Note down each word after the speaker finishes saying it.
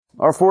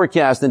Our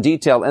forecast in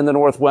detail in the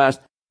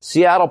Northwest,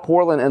 Seattle,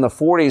 Portland in the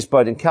 40s,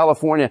 but in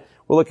California,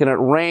 we're looking at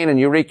rain in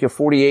Eureka,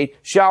 48.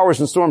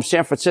 Showers and storms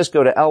San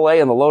Francisco to LA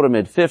in the low to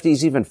mid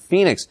 50s. Even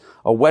Phoenix,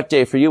 a wet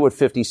day for you at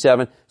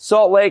 57.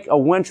 Salt Lake, a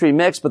wintry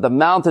mix, but the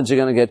mountains are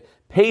going to get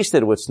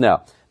pasted with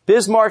snow.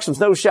 Bismarck, some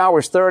snow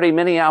showers, 30.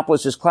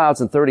 Minneapolis, just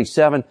clouds and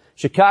 37.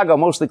 Chicago,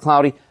 mostly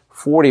cloudy,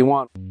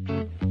 41.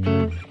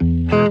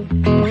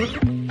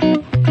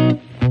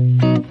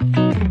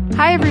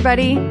 Hi,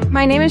 everybody.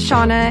 My name is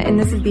Shauna, and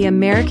this is the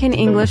American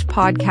English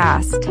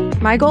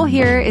Podcast. My goal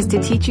here is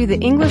to teach you the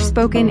English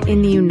spoken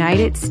in the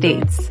United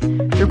States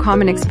through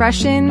common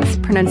expressions,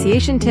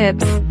 pronunciation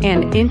tips,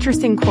 and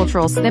interesting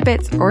cultural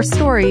snippets or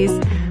stories.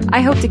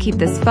 I hope to keep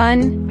this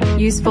fun,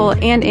 useful,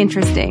 and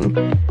interesting.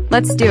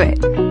 Let's do it.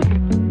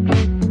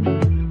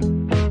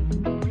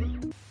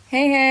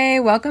 Hey,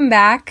 welcome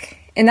back.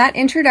 In that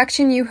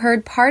introduction, you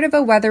heard part of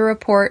a weather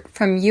report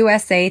from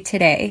USA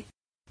Today.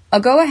 I'll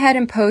go ahead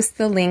and post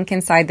the link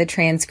inside the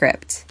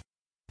transcript.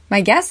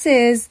 My guess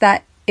is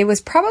that it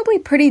was probably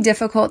pretty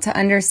difficult to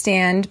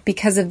understand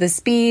because of the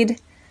speed,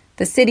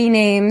 the city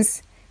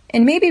names,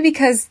 and maybe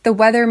because the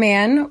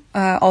weatherman,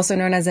 also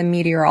known as a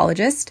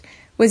meteorologist,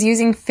 was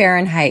using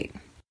Fahrenheit.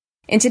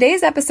 In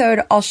today's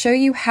episode, I'll show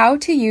you how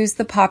to use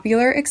the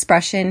popular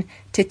expression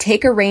to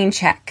take a rain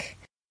check,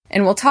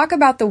 and we'll talk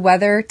about the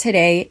weather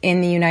today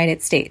in the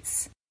United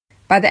States.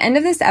 By the end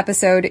of this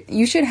episode,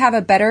 you should have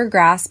a better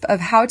grasp of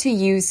how to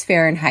use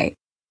Fahrenheit.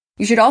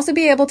 You should also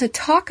be able to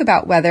talk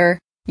about weather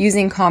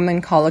using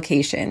common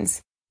collocations.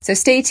 So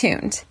stay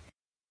tuned.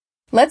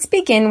 Let's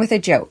begin with a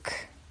joke.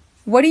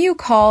 What do you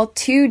call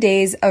 2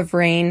 days of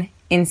rain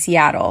in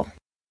Seattle?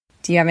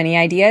 Do you have any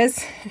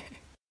ideas?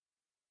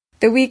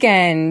 The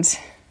weekend.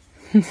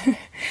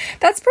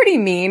 That's pretty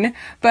mean,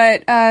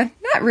 but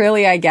not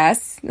really, I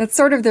guess. That's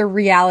sort of the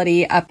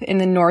reality up in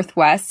the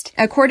Northwest.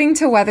 According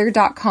to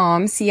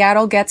weather.com,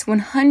 Seattle gets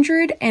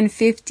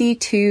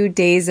 152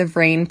 days of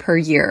rain per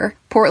year.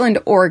 Portland,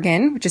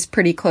 Oregon, which is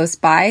pretty close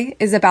by,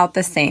 is about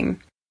the same.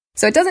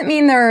 So it doesn't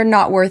mean they're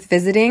not worth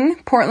visiting.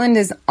 Portland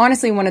is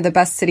honestly one of the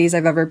best cities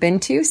I've ever been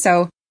to,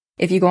 so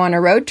if you go on a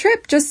road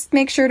trip, just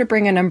make sure to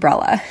bring an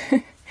umbrella.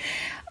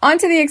 On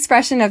to the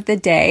expression of the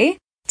day,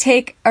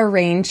 take a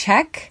rain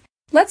check.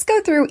 Let's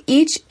go through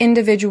each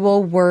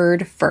individual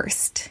word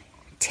first.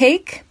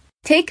 Take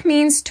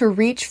means to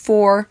reach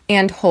for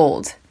and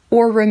hold,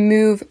 or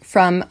remove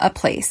from a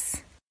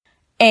place.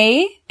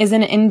 A is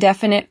an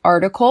indefinite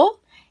article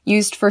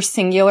used for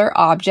singular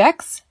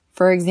objects.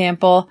 For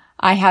example,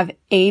 I have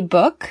a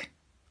book,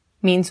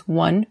 means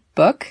one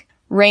book.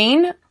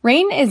 Rain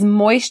is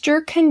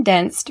moisture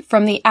condensed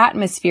from the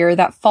atmosphere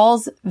that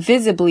falls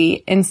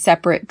visibly in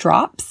separate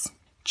drops.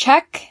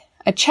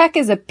 A check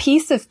is a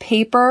piece of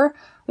paper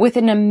with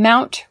an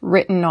amount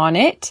written on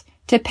it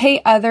to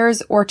pay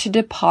others or to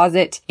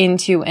deposit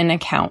into an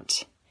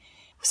account.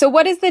 So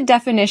what is the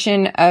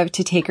definition of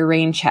to take a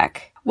rain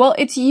check? Well,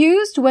 it's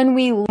used when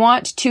we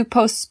want to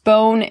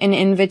postpone an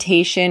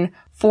invitation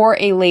for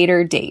a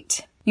later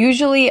date,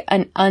 usually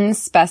an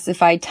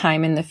unspecified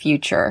time in the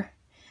future.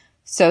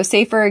 So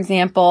say, for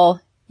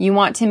example, you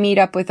want to meet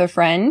up with a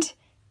friend,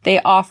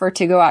 they offer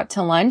to go out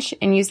to lunch,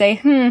 and you say,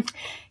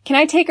 can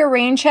I take a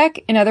rain check?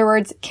 In other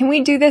words, can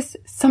we do this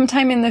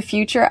sometime in the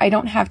future? I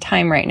don't have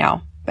time right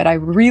now, but I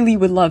really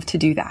would love to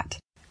do that.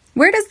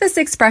 Where does this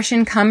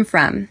expression come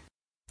from?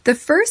 The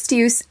first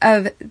use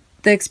of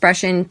the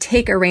expression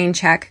take a rain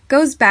check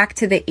goes back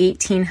to the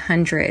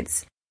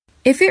 1800s.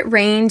 If it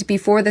rained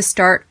before the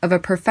start of a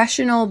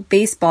professional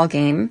baseball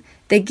game,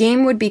 the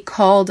game would be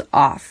called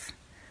off.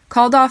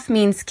 Called off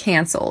means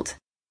canceled.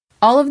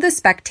 All of the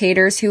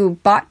spectators who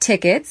bought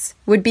tickets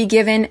would be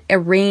given a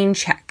rain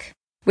check,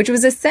 which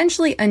was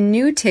essentially a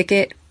new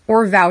ticket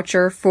or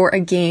voucher for a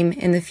game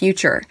in the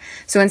future.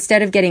 So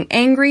instead of getting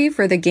angry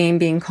for the game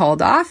being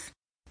called off,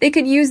 they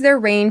could use their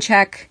rain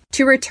check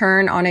to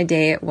return on a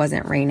day it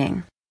wasn't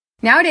raining.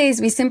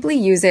 Nowadays, we simply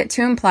use it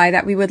to imply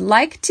that we would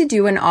like to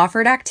do an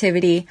offered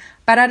activity,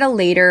 but at a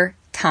later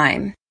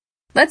time.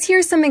 Let's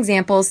hear some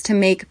examples to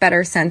make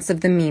better sense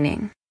of the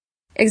meaning.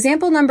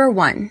 Example number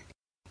 1.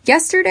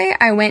 Yesterday,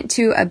 I went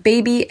to a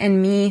baby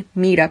and me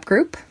meetup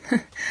group.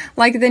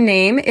 Like the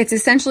name, it's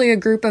essentially a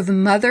group of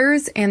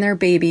mothers and their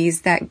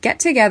babies that get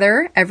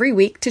together every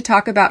week to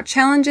talk about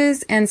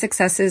challenges and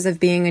successes of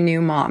being a new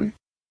mom.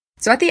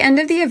 So at the end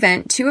of the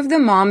event, 2 of the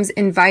moms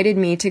invited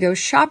me to go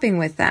shopping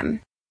with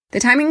them. The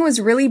timing was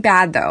really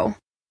bad though.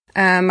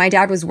 My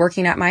dad was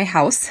working at my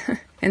house,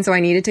 and so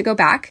I needed to go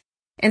back.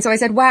 And so I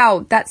said,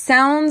 wow, that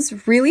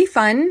sounds really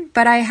fun,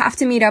 but I have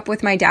to meet up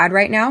with my dad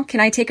right now. Can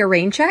I take a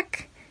rain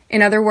check?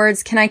 In other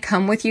words, can I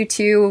come with you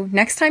too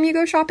next time you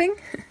go shopping?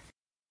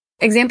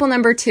 Example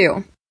number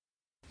 2.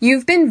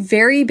 You've been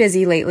very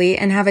busy lately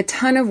and have a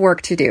ton of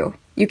work to do.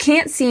 You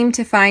can't seem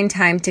to find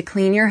time to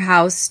clean your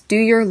house, do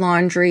your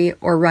laundry,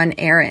 or run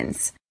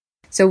errands.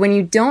 So when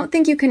you don't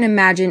think you can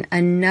imagine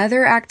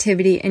another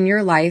activity in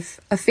your life,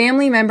 a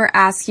family member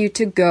asks you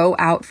to go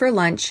out for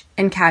lunch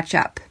and catch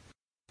up.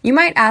 You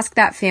might ask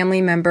that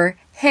family member,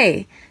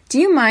 hey, do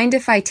you mind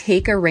if I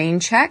take a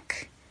rain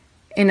check?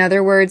 In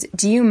other words,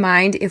 do you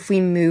mind if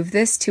we move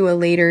this to a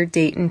later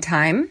date and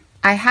time?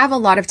 I have a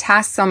lot of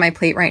tasks on my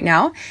plate right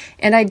now,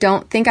 and I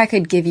don't think I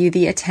could give you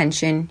the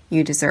attention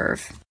you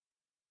deserve.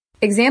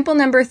 Example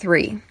number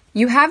 3.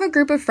 You have a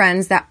group of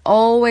friends that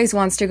always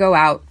wants to go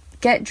out,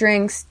 get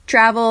drinks,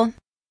 travel,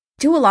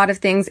 do a lot of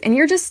things, and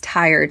you're just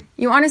tired.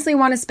 You honestly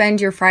want to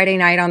spend your Friday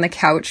night on the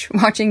couch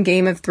watching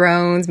Game of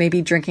Thrones,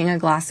 maybe drinking a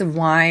glass of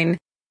wine.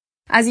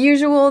 As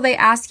usual, they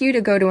ask you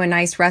to go to a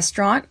nice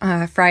restaurant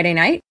Friday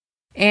night.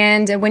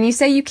 And when you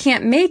say you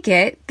can't make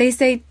it, they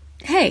say,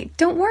 hey,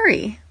 don't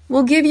worry.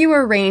 We'll give you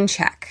a rain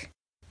check.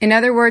 In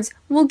other words,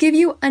 we'll give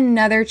you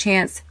another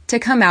chance to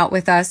come out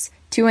with us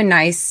to a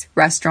nice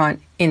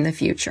restaurant in the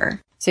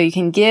future. So you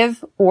can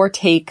give or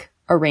take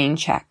a rain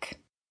check.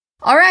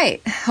 All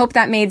right, hope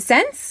that made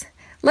sense.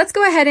 Let's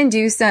go ahead and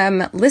do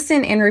some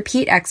listen and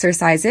repeat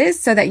exercises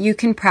so that you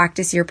can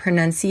practice your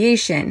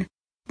pronunciation.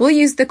 We'll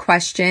use the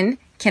question,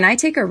 can I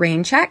take a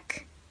rain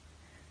check?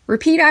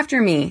 Repeat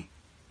after me.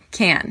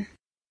 Can.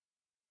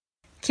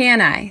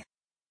 Can I?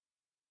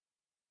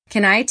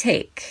 Can I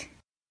take?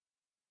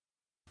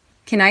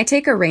 Can I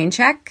take a rain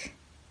check?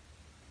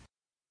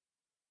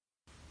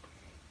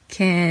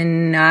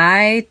 Can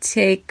I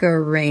take a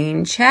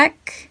rain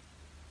check?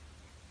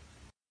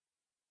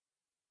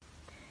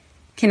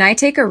 Can I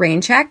take a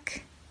rain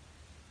check?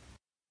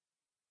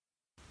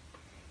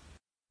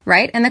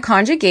 Right, and the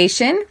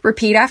conjugation,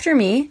 repeat after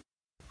me.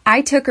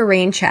 I took a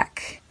rain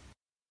check.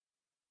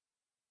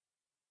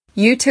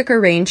 You took a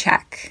rain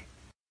check.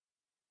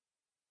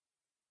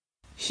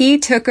 He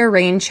took a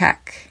rain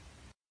check.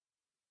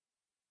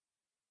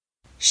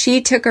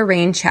 She took a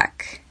rain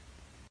check.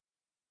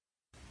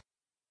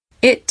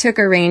 It took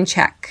a rain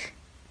check.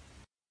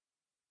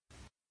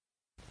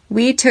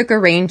 We took a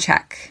rain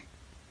check.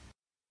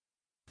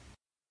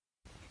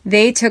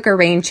 They took a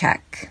rain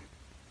check.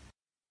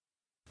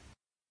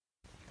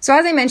 So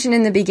as I mentioned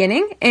in the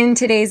beginning, in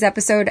today's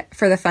episode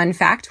for the fun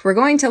fact, we're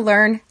going to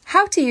learn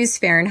how to use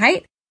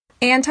Fahrenheit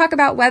and talk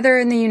about weather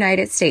in the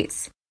United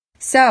States.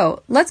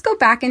 So let's go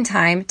back in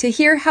time to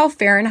hear how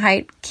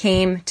Fahrenheit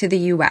came to the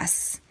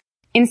U.S.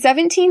 In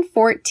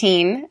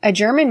 1714, a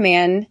German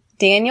man,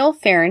 Daniel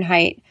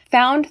Fahrenheit,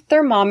 found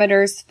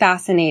thermometers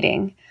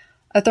fascinating.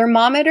 A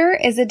thermometer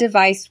is a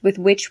device with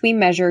which we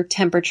measure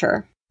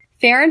temperature.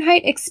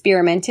 Fahrenheit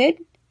experimented.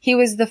 He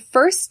was the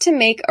first to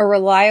make a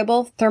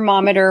reliable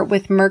thermometer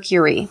with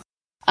mercury,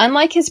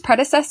 unlike his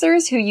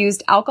predecessors who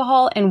used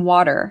alcohol and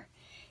water.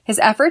 His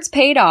efforts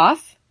paid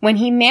off when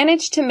he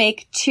managed to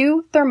make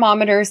 2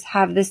 thermometers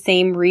have the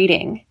same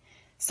reading.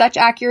 Such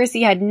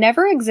accuracy had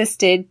never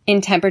existed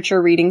in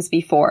temperature readings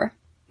before.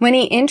 When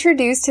he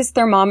introduced his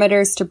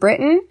thermometers to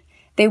Britain,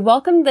 they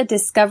welcomed the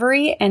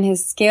discovery and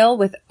his scale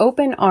with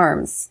open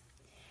arms.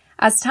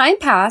 As time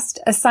passed,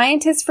 a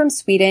scientist from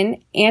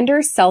Sweden,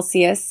 Anders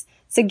Celsius,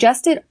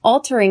 suggested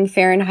altering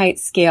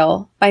Fahrenheit's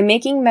scale by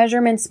making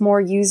measurements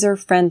more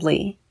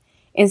user-friendly.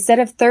 Instead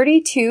of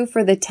 32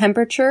 for the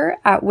temperature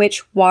at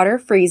which water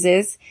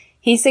freezes,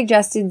 he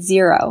suggested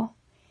 0.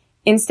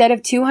 Instead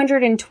of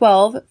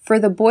 212 for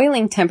the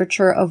boiling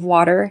temperature of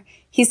water,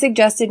 he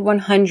suggested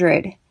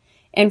 100.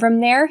 And from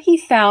there, he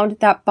found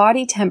that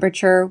body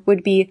temperature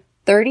would be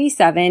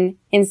 37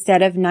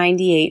 instead of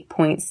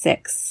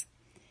 98.6.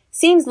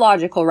 Seems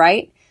logical,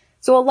 right?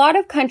 So a lot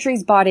of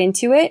countries bought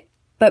into it,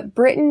 but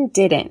Britain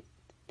didn't.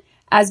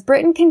 As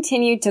Britain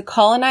continued to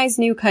colonize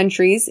new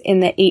countries in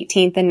the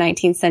 18th and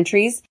 19th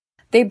centuries,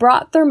 they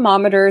brought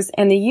thermometers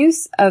and the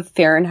use of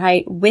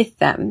Fahrenheit with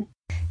them.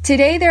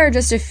 Today, there are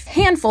just a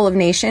handful of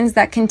nations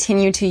that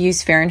continue to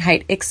use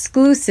Fahrenheit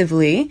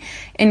exclusively,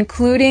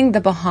 including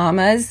the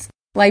Bahamas,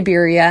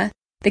 Liberia,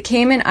 the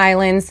Cayman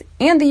Islands,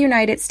 and the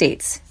United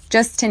States,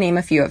 just to name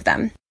a few of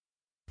them.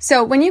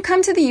 So when you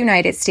come to the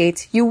United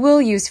States, you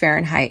will use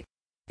Fahrenheit.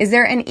 Is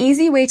there an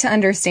easy way to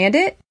understand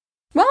it?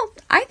 Well,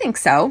 I think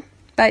so,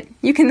 but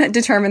you can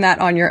determine that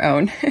on your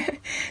own.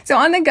 So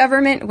on the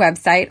government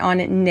website on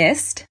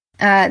NIST,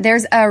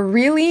 there's a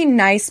really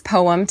nice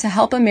poem to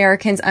help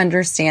Americans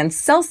understand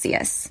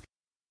Celsius.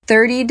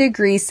 30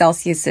 degrees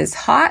Celsius is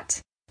hot,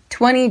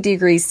 20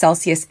 degrees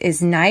Celsius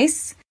is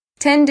nice,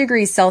 10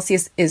 degrees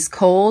Celsius is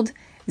cold,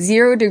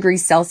 0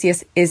 degrees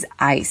Celsius is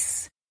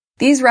ice.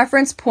 These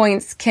reference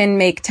points can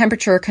make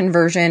temperature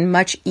conversion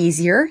much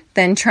easier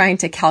than trying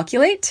to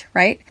calculate,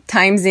 right?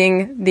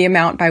 Timesing the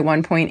amount by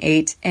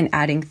 1.8 and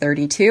adding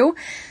 32.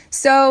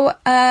 So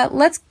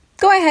let's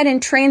go ahead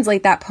and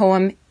translate that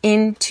poem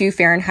into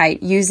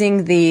Fahrenheit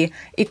using the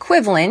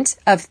equivalent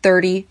of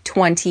 30,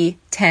 20,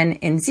 10,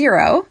 and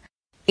 0.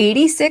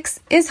 86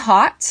 is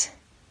hot,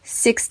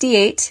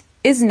 68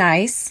 is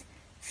nice,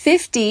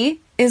 50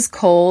 is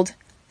cold,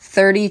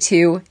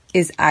 32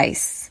 is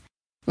ice.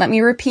 Let me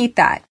repeat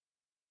that.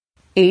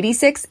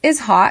 86 is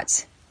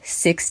hot,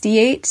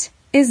 68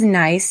 is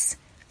nice,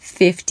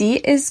 50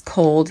 is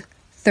cold,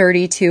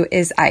 32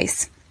 is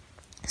ice.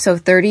 So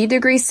 30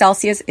 degrees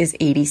Celsius is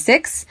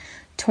 86,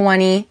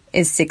 20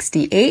 is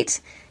 68,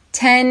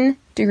 10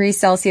 degrees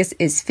Celsius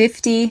is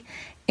 50,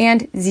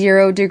 and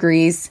 0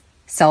 degrees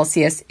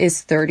Celsius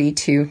is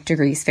 32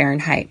 degrees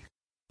Fahrenheit.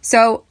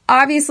 So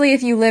obviously,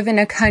 if you live in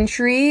a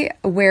country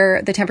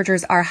where the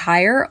temperatures are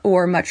higher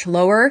or much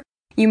lower,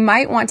 you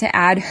might want to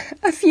add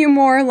a few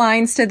more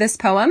lines to this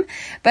poem.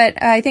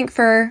 But I think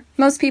for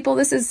most people,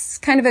 this is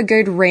kind of a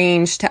good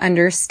range to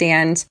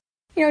understand,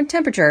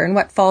 temperature and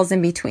what falls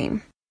in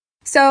between.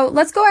 So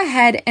let's go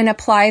ahead and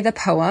apply the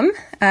poem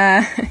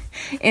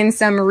in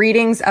some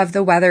readings of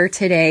the weather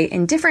today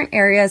in different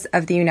areas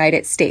of the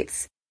United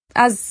States.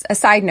 As a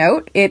side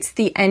note, it's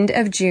the end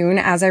of June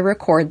as I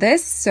record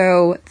this,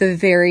 so the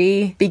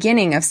very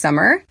beginning of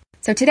summer.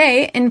 So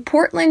today in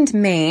Portland,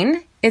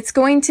 Maine, it's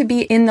going to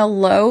be in the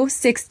low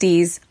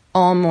 60s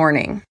all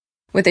morning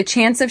with a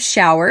chance of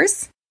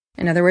showers,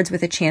 in other words,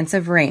 with a chance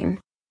of rain.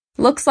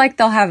 Looks like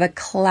they'll have a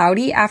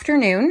cloudy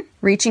afternoon,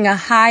 reaching a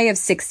high of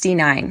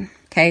 69.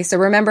 Okay, so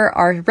remember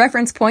our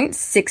reference point,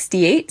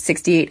 68.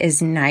 68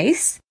 is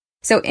nice.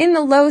 So in the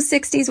low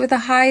 60s with a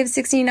high of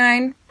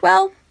 69,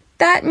 well,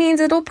 that means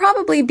it'll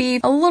probably be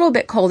a little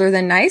bit colder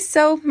than nice,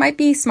 so might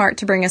be smart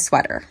to bring a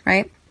sweater,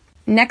 right?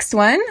 Next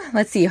one,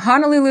 let's see,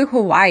 Honolulu,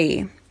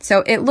 Hawaii.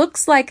 So it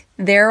looks like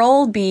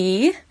there'll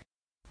be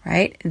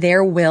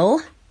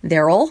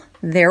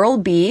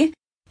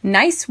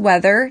nice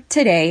weather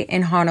today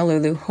in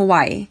Honolulu,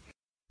 Hawaii.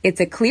 It's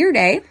a clear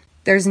day.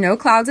 There's no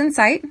clouds in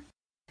sight.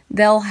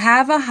 They'll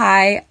have a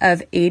high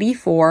of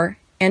 84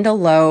 and a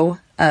low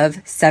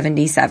of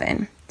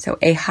 77. So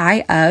a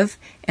high of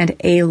and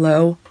a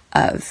low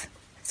of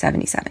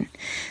 77.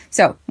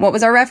 So what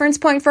was our reference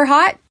point for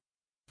hot?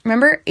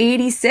 Remember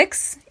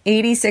 86?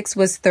 86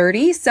 was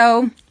 30.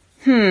 So,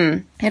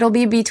 it'll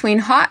be between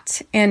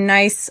hot and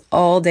nice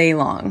all day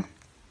long.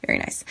 Very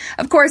nice.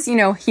 Of course,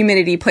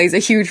 humidity plays a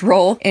huge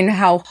role in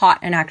how hot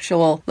an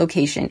actual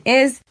location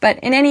is. But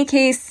in any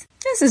case,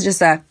 this is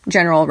just a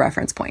general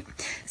reference point.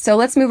 So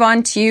let's move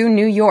on to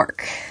New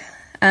York.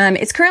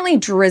 It's currently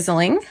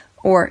drizzling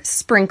or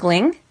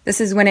sprinkling.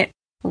 This is when it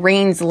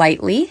rains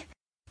lightly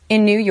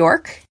in New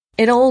York.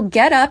 It'll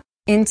get up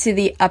into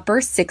the upper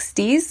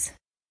 60s,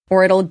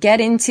 or it'll get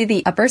into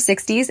the upper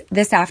 60s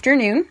this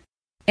afternoon,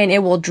 and it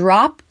will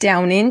drop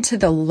down into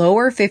the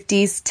lower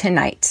 50s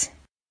tonight.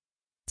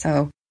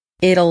 So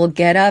it'll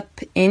get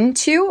up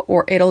into,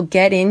 or it'll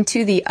get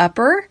into the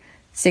upper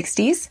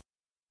 60s,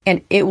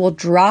 and it will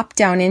drop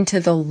down into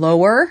the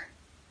lower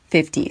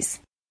 50s.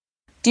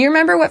 Do you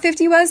remember what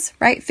 50 was?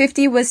 Right?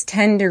 50 was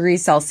 10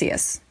 degrees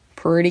Celsius.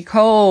 Pretty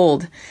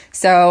cold.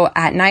 So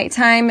at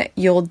nighttime,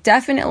 you'll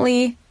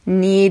definitely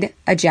need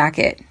a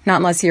jacket. Not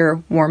unless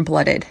you're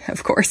warm-blooded,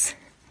 of course.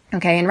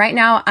 Okay, and right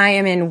now I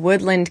am in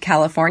Woodland,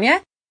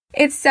 California.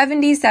 It's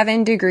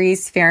 77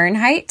 degrees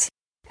Fahrenheit,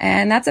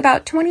 and that's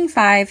about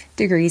 25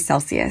 degrees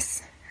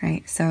Celsius,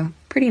 right? So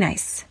pretty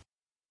nice.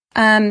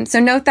 So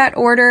note that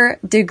order,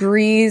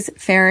 degrees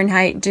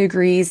Fahrenheit,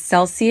 degrees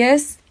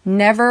Celsius.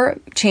 Never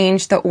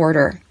change the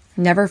order.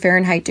 Never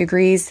Fahrenheit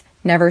degrees,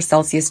 never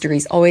Celsius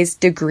degrees. Always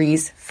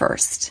degrees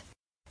first.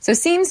 So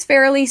seems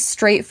fairly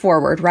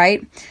straightforward,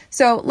 right?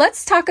 So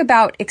let's talk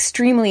about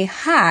extremely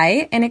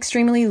high and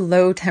extremely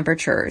low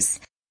temperatures.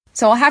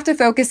 So I'll have to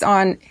focus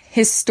on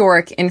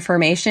historic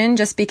information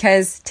just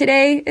because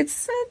today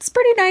it's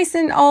pretty nice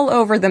and all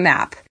over the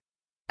map.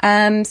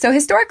 So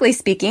historically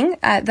speaking,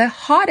 the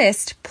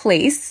hottest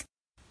place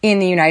in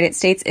the United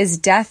States is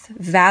Death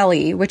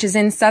Valley, which is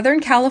in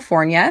Southern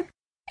California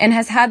and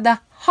has had the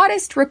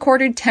hottest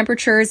recorded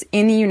temperatures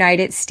in the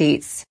United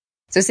States.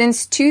 So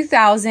since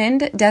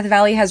 2000, Death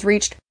Valley has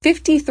reached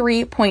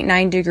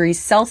 53.9 degrees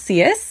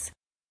Celsius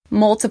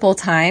multiple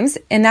times,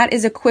 and that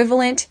is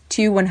equivalent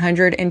to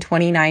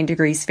 129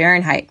 degrees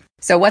Fahrenheit.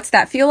 So what's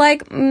that feel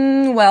like?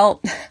 Well,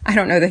 I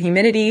don't know the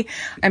humidity.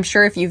 I'm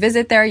sure if you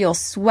visit there, you'll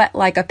sweat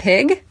like a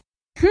pig.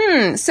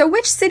 So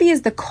which city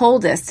is the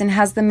coldest and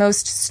has the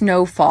most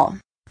snowfall?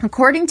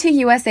 According to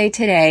USA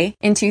Today,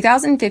 in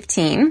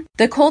 2015,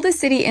 the coldest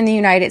city in the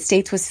United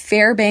States was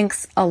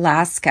Fairbanks,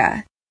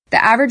 Alaska.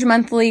 The average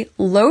monthly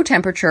low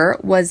temperature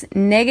was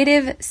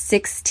negative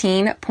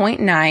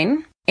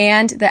 16.9,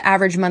 and the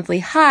average monthly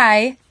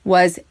high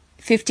was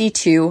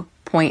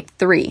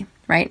 52.3,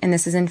 right? And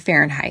this is in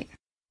Fahrenheit.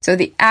 So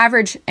the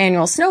average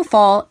annual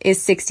snowfall is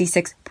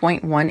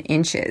 66.1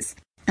 inches.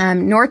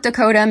 North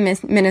Dakota,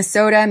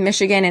 Minnesota,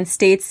 Michigan, and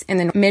states in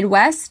the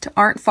Midwest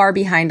aren't far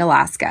behind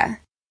Alaska.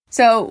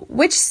 So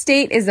which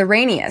state is the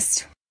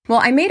rainiest?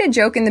 Well, I made a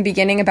joke in the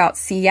beginning about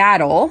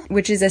Seattle,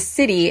 which is a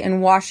city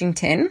in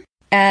Washington.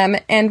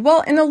 And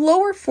well, in the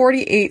lower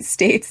 48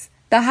 states,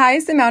 the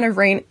highest amount of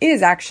rain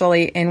is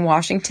actually in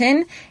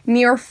Washington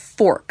near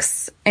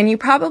Forks. And you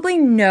probably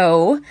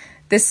know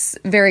this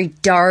very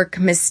dark,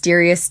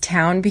 mysterious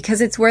town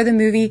because it's where the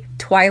movie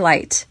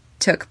Twilight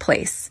took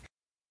place.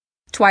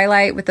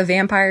 Twilight with the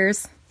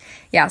vampires.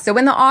 Yeah, so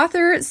when the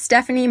author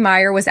Stephenie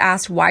Meyer was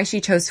asked why she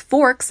chose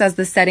Forks as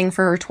the setting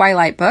for her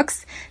Twilight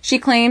books, she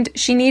claimed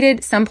she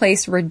needed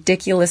someplace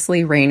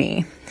ridiculously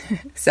rainy.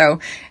 So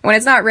when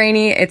it's not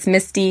rainy, it's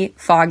misty,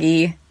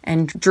 foggy,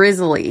 and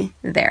drizzly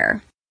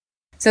there.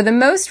 So the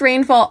most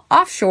rainfall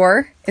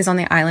offshore is on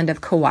the island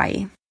of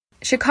Kauai.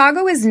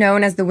 Chicago is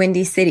known as the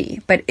Windy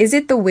City, but is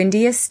it the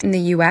windiest in the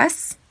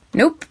U.S.?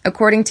 Nope.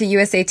 According to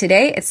USA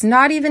Today, it's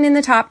not even in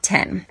the top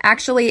 10.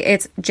 Actually,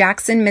 it's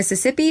Jackson,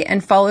 Mississippi,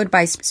 and followed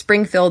by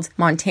Springfield,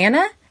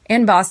 Montana,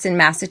 and Boston,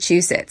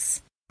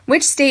 Massachusetts.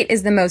 Which state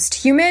is the most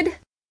humid?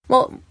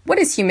 Well, what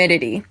is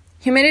humidity?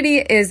 Humidity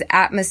is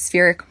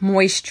atmospheric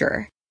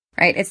moisture,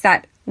 right? It's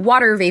that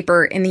water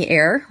vapor in the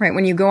air, right?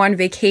 When you go on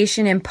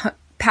vacation and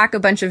pack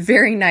a bunch of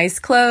very nice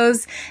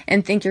clothes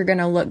and think you're going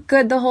to look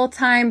good the whole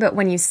time, but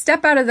when you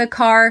step out of the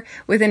car,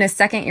 within a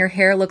second, your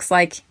hair looks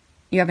like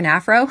you have an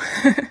afro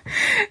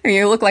and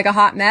you look like a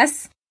hot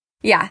mess.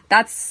 Yeah,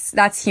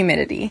 that's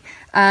humidity.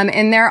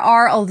 And there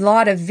are a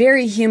lot of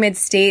very humid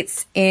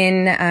states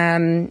in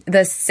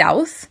the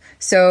South,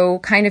 so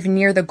kind of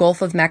near the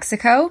Gulf of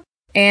Mexico.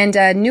 And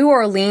New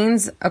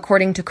Orleans,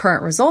 according to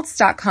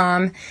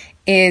currentresults.com,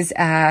 is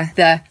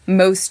the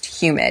most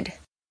humid,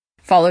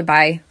 followed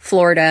by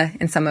Florida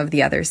and some of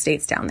the other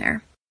states down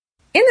there.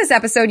 In this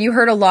episode, you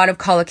heard a lot of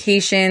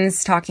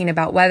collocations talking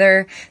about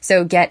weather.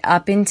 So get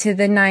up into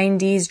the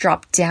 90s,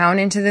 drop down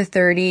into the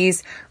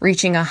 30s,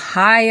 reaching a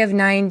high of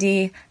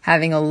 90,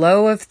 having a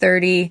low of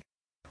 30.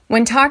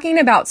 When talking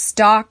about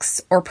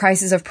stocks or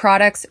prices of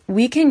products,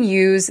 we can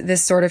use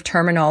this sort of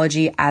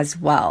terminology as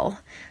well,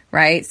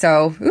 right?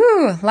 So,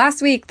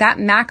 last week that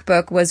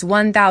MacBook was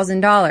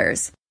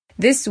 $1,000.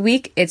 This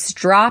week it's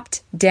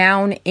dropped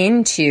down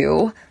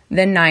into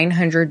the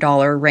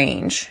 $900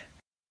 range,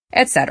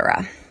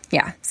 etc.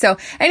 Yeah. So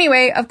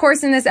anyway, of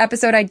course, in this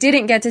episode, I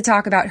didn't get to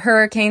talk about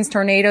hurricanes,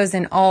 tornadoes,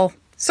 and all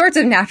sorts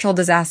of natural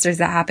disasters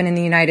that happen in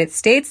the United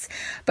States,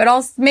 but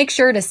I'll make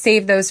sure to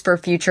save those for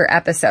future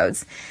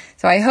episodes.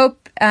 So I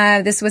hope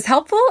this was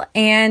helpful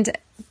and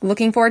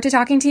looking forward to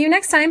talking to you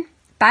next time.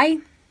 Bye.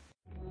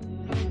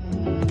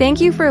 Thank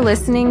you for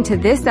listening to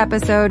this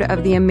episode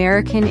of the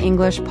American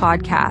English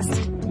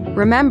Podcast.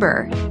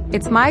 Remember,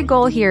 it's my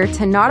goal here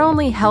to not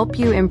only help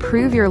you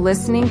improve your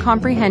listening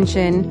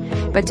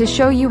comprehension, but to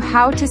show you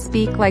how to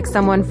speak like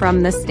someone from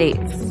the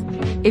States.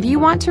 If you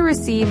want to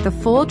receive the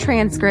full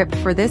transcript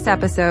for this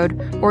episode,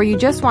 or you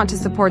just want to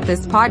support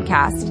this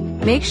podcast,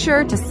 make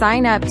sure to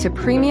sign up to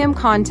premium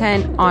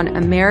content on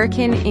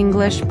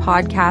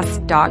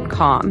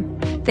AmericanEnglishPodcast.com.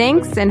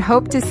 Thanks and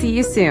hope to see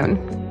you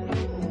soon.